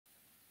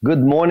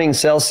Good morning,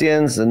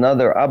 Celsians.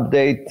 Another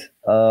update.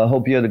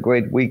 Hope you had a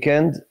great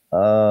weekend.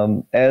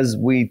 As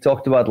we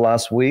talked about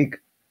last week,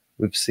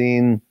 we've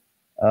seen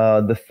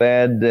the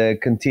Fed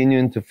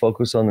continuing to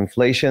focus on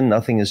inflation.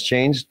 Nothing has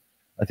changed.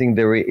 I think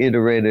they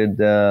reiterated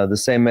the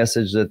same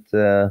message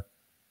that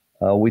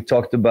we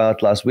talked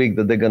about last week,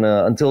 that they're going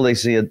to, until they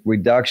see a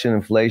reduction in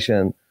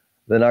inflation,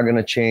 they're not going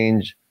to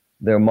change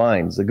their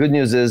minds. The good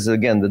news is,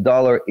 again, the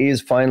dollar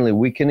is finally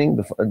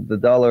weakening. The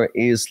dollar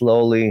is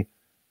slowly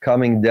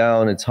coming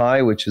down its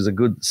high, which is a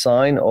good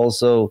sign.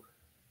 Also,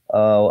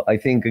 I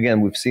think,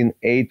 again, we've seen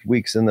 8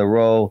 weeks in a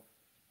row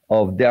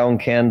of down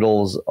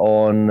candles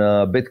on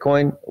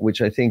Bitcoin, which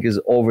I think is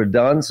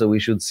overdone. So we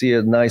should see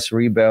a nice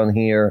rebound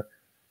here,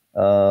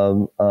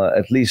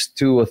 at least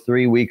 2 or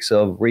 3 weeks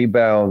of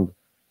rebound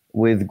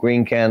with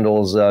green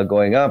candles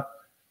going up.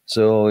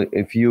 So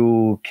if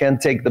you can't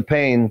take the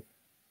pain,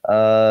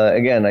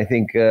 again, I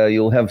think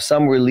you'll have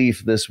some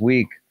relief this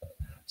week.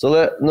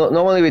 So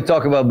normally we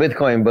talk about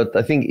Bitcoin, but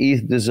I think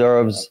ETH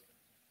deserves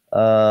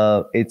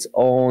its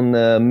own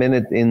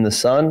minute in the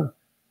sun.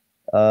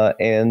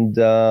 And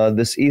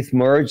this ETH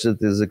merge that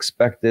is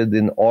expected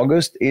in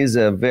August is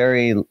a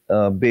very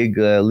big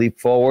leap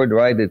forward,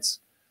 right?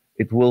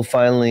 It will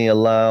finally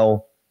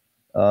allow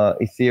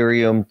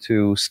Ethereum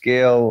to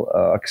scale,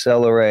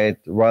 accelerate,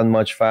 run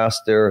much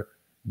faster,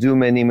 do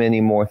many, many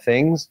more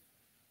things.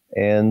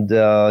 And,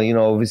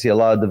 obviously a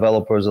lot of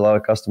developers, a lot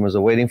of customers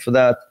are waiting for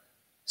that.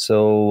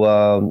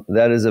 So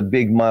that is a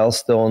big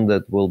milestone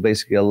that will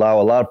basically allow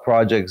a lot of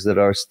projects that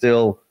are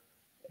still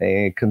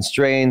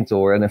constrained,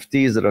 or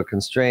NFTs that are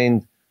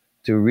constrained,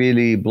 to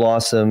really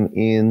blossom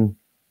in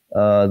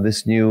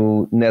this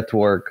new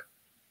network.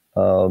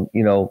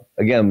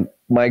 Again,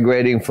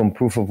 migrating from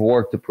proof of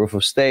work to proof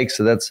of stake.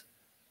 So that's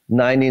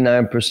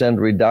 99%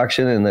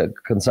 reduction in the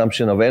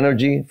consumption of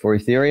energy for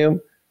Ethereum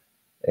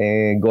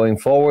going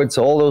forward.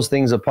 So all those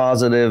things are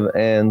positive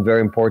and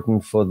very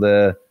important for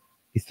the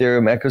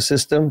Ethereum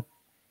ecosystem.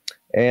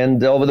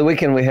 And over the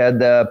weekend we had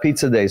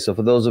Pizza Day. So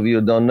for those of you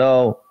who don't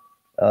know,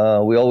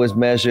 we always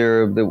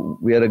measure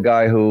we had a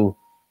guy who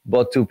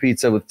bought 2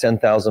 pizza with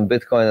 10,000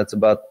 Bitcoin. That's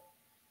about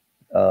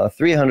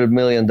 $300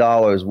 million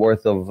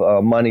worth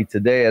of money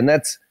today. And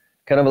that's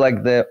kind of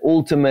like the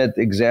ultimate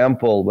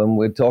example when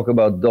we talk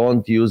about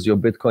don't use your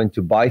Bitcoin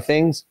to buy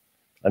things.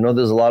 I know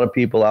there's a lot of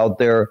people out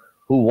there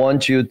who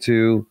want you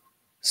to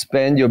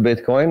spend your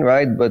Bitcoin,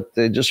 right? But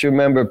just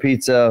remember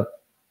pizza,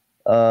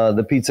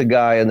 the pizza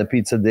guy and the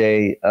pizza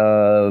day,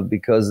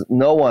 because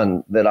no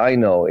one that I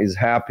know is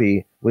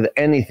happy with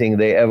anything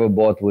they ever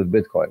bought with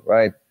Bitcoin,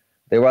 right?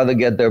 They rather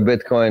get their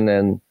Bitcoin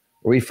and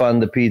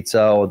refund the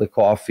pizza or the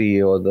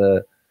coffee or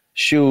the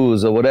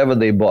shoes or whatever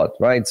they bought,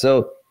 right?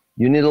 So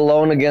you need a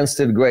loan against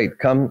it, great.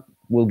 Come,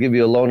 we'll give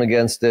you a loan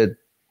against it.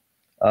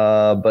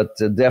 But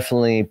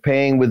definitely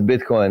paying with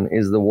Bitcoin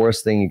is the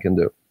worst thing you can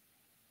do.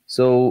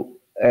 So,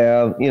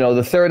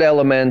 the third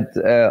element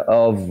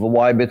of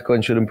why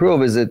Bitcoin should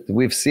improve is that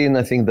we've seen,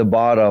 I think, the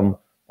bottom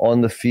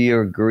on the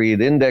fear greed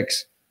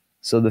index.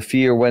 So the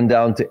fear went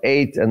down to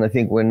 8, and I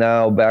think we're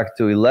now back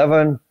to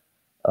 11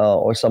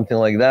 or something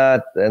like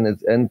that,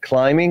 and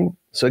climbing.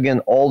 So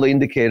again, all the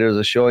indicators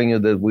are showing you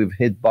that we've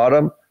hit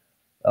bottom.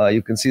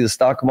 You can see the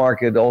stock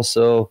market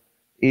also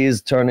is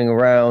turning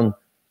around.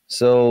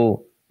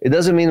 So it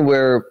doesn't mean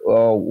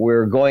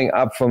we're going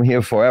up from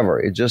here forever.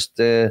 It just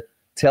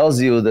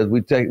tells you that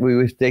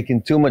we've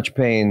taken too much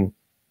pain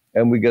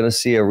and we're going to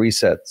see a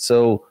reset.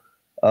 So,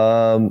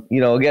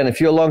 again, if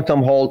you're a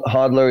long-term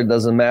hodler, it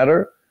doesn't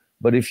matter.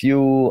 But if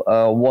you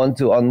want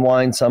to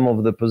unwind some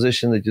of the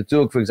position that you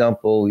took, for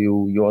example,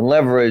 you're on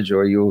leverage,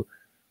 or you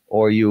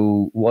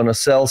want to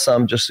sell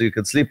some just so you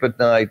could sleep at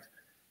night,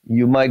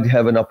 you might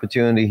have an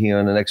opportunity here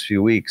in the next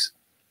few weeks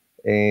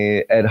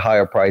at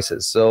higher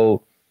prices.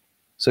 So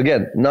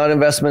again, not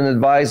investment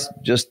advice,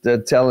 just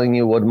telling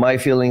you what my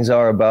feelings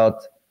are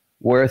about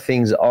where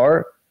things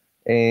are.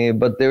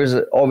 But there's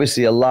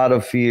obviously a lot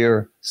of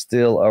fear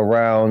still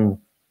around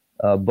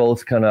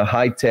both kind of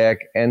high tech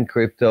and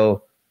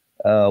crypto,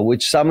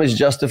 which some is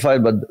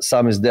justified, but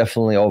some is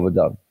definitely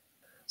overdone.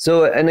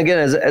 So, and again,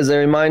 as a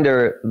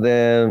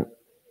reminder,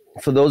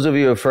 for those of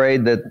you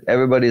afraid that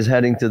everybody's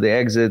heading to the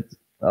exit,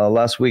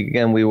 last week,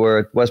 again, we were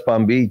at West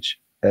Palm Beach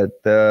at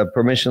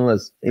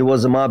Permissionless. It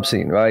was a mob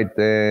scene, right?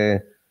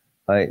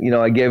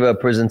 I gave a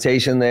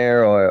presentation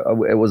there,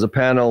 or it was a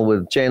panel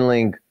with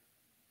Chainlink,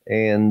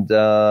 and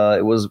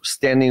it was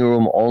standing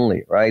room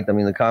only, right? I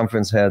mean, the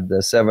conference had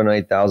 7,000 or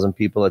 8,000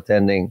 people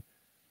attending,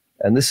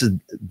 and this is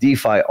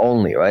DeFi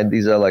only, right?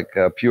 These are like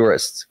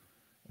purists.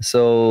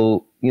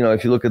 So,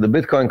 if you look at the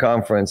Bitcoin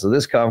conference or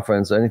this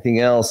conference or anything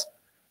else,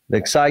 the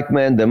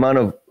excitement, the amount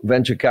of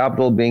venture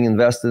capital being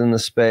invested in the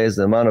space,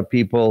 the amount of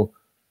people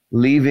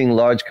leaving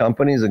large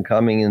companies and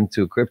coming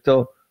into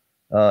crypto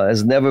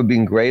has never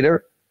been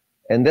greater.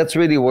 And that's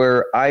really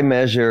where I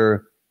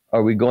measure,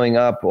 are we going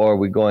up or are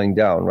we going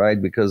down,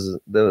 right? Because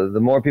the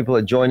more people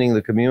are joining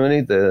the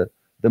community, the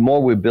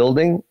more we're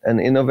building and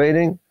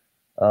innovating,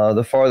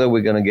 the farther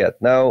we're going to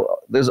get. Now,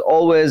 there's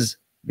always,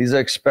 these are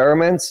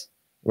experiments.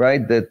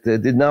 right? That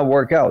did not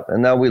work out,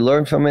 and now we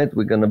learn from it.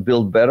 We're going to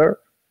build better,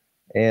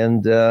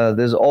 and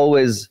there's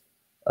always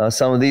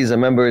some of these. I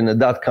remember in the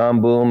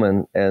dot-com boom,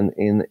 and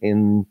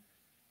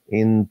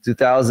in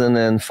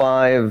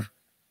 2005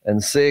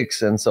 and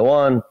 6 and so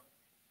on,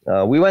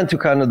 we went through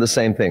kind of the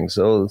same thing.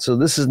 So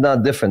this is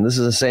not different. This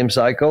is the same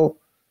cycle.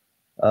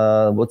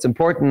 What's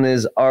important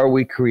is, are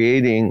we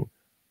creating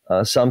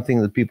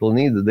something that people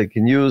need, that they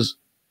can use?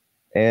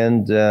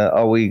 And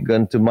are we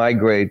going to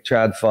migrate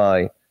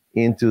TradFi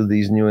into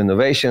these new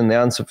innovations? The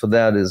answer for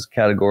that is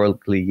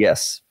categorically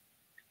yes.